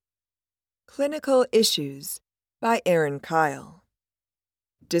Clinical Issues by Aaron Kyle.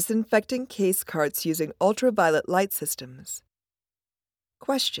 Disinfecting case carts using ultraviolet light systems.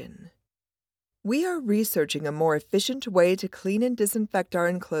 Question: We are researching a more efficient way to clean and disinfect our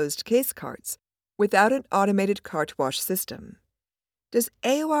enclosed case carts without an automated cart wash system. Does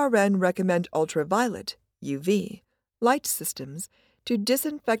AORN recommend ultraviolet (UV) light systems to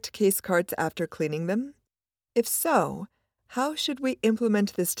disinfect case carts after cleaning them? If so, how should we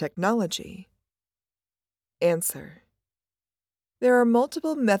implement this technology? Answer: There are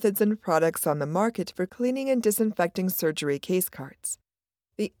multiple methods and products on the market for cleaning and disinfecting surgery case carts.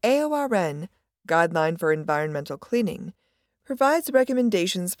 The AORN, Guideline for Environmental Cleaning, provides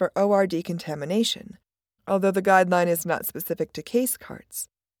recommendations for OR decontamination, although the guideline is not specific to case carts.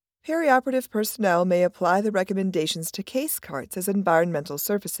 Perioperative personnel may apply the recommendations to case carts as environmental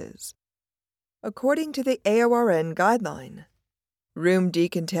surfaces. According to the AORN guideline, room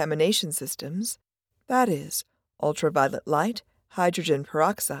decontamination systems, that is, ultraviolet light, hydrogen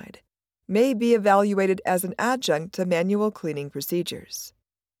peroxide, may be evaluated as an adjunct to manual cleaning procedures.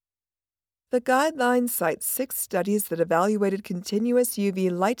 The guideline cites 6 studies that evaluated continuous UV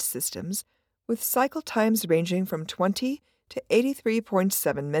light systems with cycle times ranging from 20 to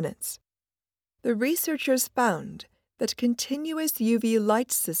 83.7 minutes. The researchers found that continuous UV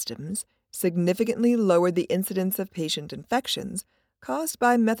light systems significantly lowered the incidence of patient infections caused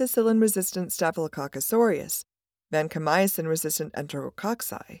by methicillin-resistant Staphylococcus aureus, vancomycin-resistant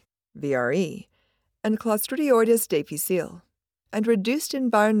enterococci, VRE, and Clostridioides difficile, and reduced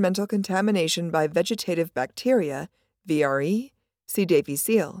environmental contamination by vegetative bacteria, VRE, C.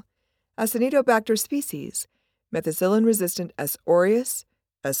 difficile, Acinetobacter species, methicillin-resistant S. aureus,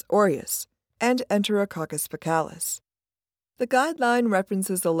 and Enterococcus faecalis. The guideline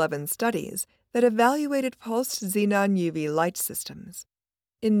references 11 studies that evaluated pulsed xenon UV light systems.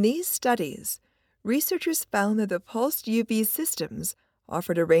 In these studies, researchers found that the pulsed UV systems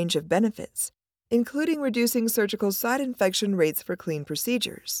offered a range of benefits, including reducing surgical site infection rates for clean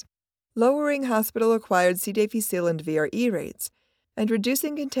procedures, lowering hospital-acquired C. difficile and VRE rates, and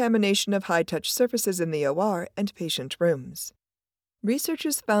reducing contamination of high-touch surfaces in the OR and patient rooms.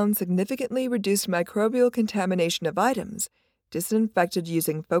 Researchers found significantly reduced microbial contamination of items disinfected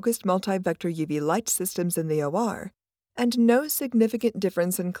using focused multi-vector UV light systems in the OR, and no significant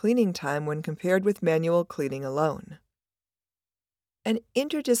difference in cleaning time when compared with manual cleaning alone. An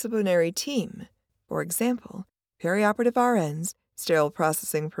interdisciplinary team, for example, perioperative RNs, sterile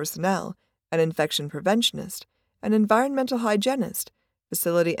processing personnel, an infection preventionist, an environmental hygienist,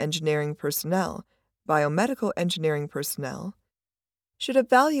 facility engineering personnel, biomedical engineering personnel, should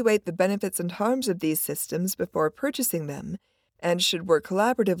evaluate the benefits and harms of these systems before purchasing them and should work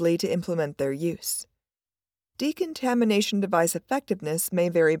collaboratively to implement their use. Decontamination device effectiveness may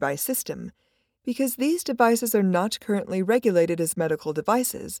vary by system because these devices are not currently regulated as medical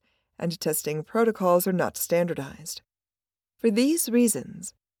devices and testing protocols are not standardized. For these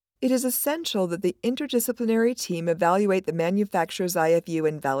reasons, it is essential that the interdisciplinary team evaluate the manufacturer's IFU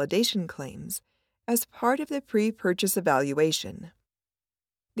and validation claims as part of the pre-purchase evaluation.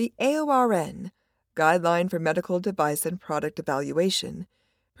 The AORN, Guideline for Medical Device and Product Evaluation,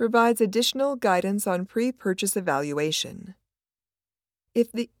 provides additional guidance on pre-purchase evaluation. If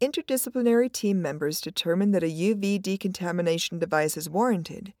the interdisciplinary team members determine that a UV decontamination device is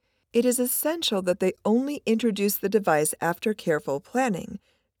warranted, it is essential that they only introduce the device after careful planning,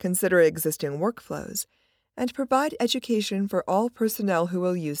 consider existing workflows, and provide education for all personnel who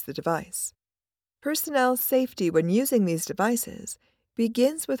will use the device. Personnel safety when using these devices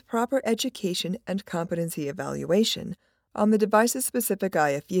begins with proper education and competency evaluation on the device's specific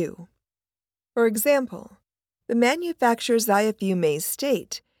IFU. For example, the manufacturer's IFU may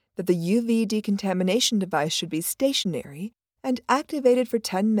state that the UV decontamination device should be stationary and activated for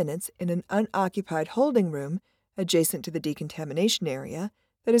 10 minutes in an unoccupied holding room adjacent to the decontamination area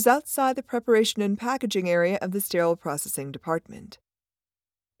that is outside the preparation and packaging area of the sterile processing department.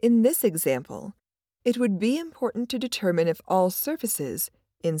 In this example, it would be important to determine if all surfaces,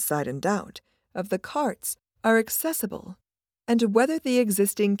 inside and out, of the carts are accessible and whether the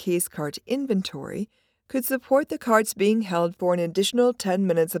existing case cart inventory could support the carts being held for an additional 10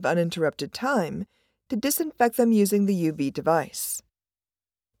 minutes of uninterrupted time to disinfect them using the UV device.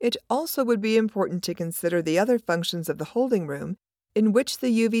 It also would be important to consider the other functions of the holding room in which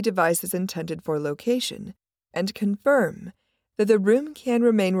the UV device is intended for location and confirm that the room can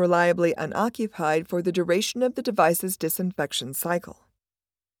remain reliably unoccupied for the duration of the device's disinfection cycle.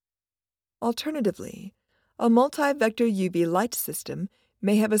 Alternatively, a multi-vector UV light system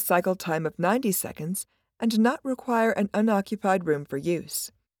may have a cycle time of 90 seconds and not require an unoccupied room for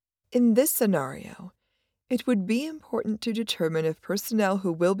use. In this scenario, it would be important to determine if personnel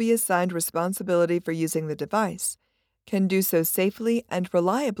who will be assigned responsibility for using the device can do so safely and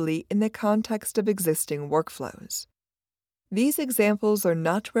reliably in the context of existing workflows. These examples are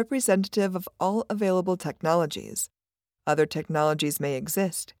not representative of all available technologies. Other technologies may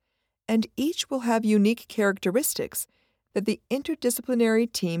exist, and each will have unique characteristics that the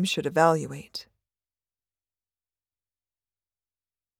interdisciplinary team should evaluate.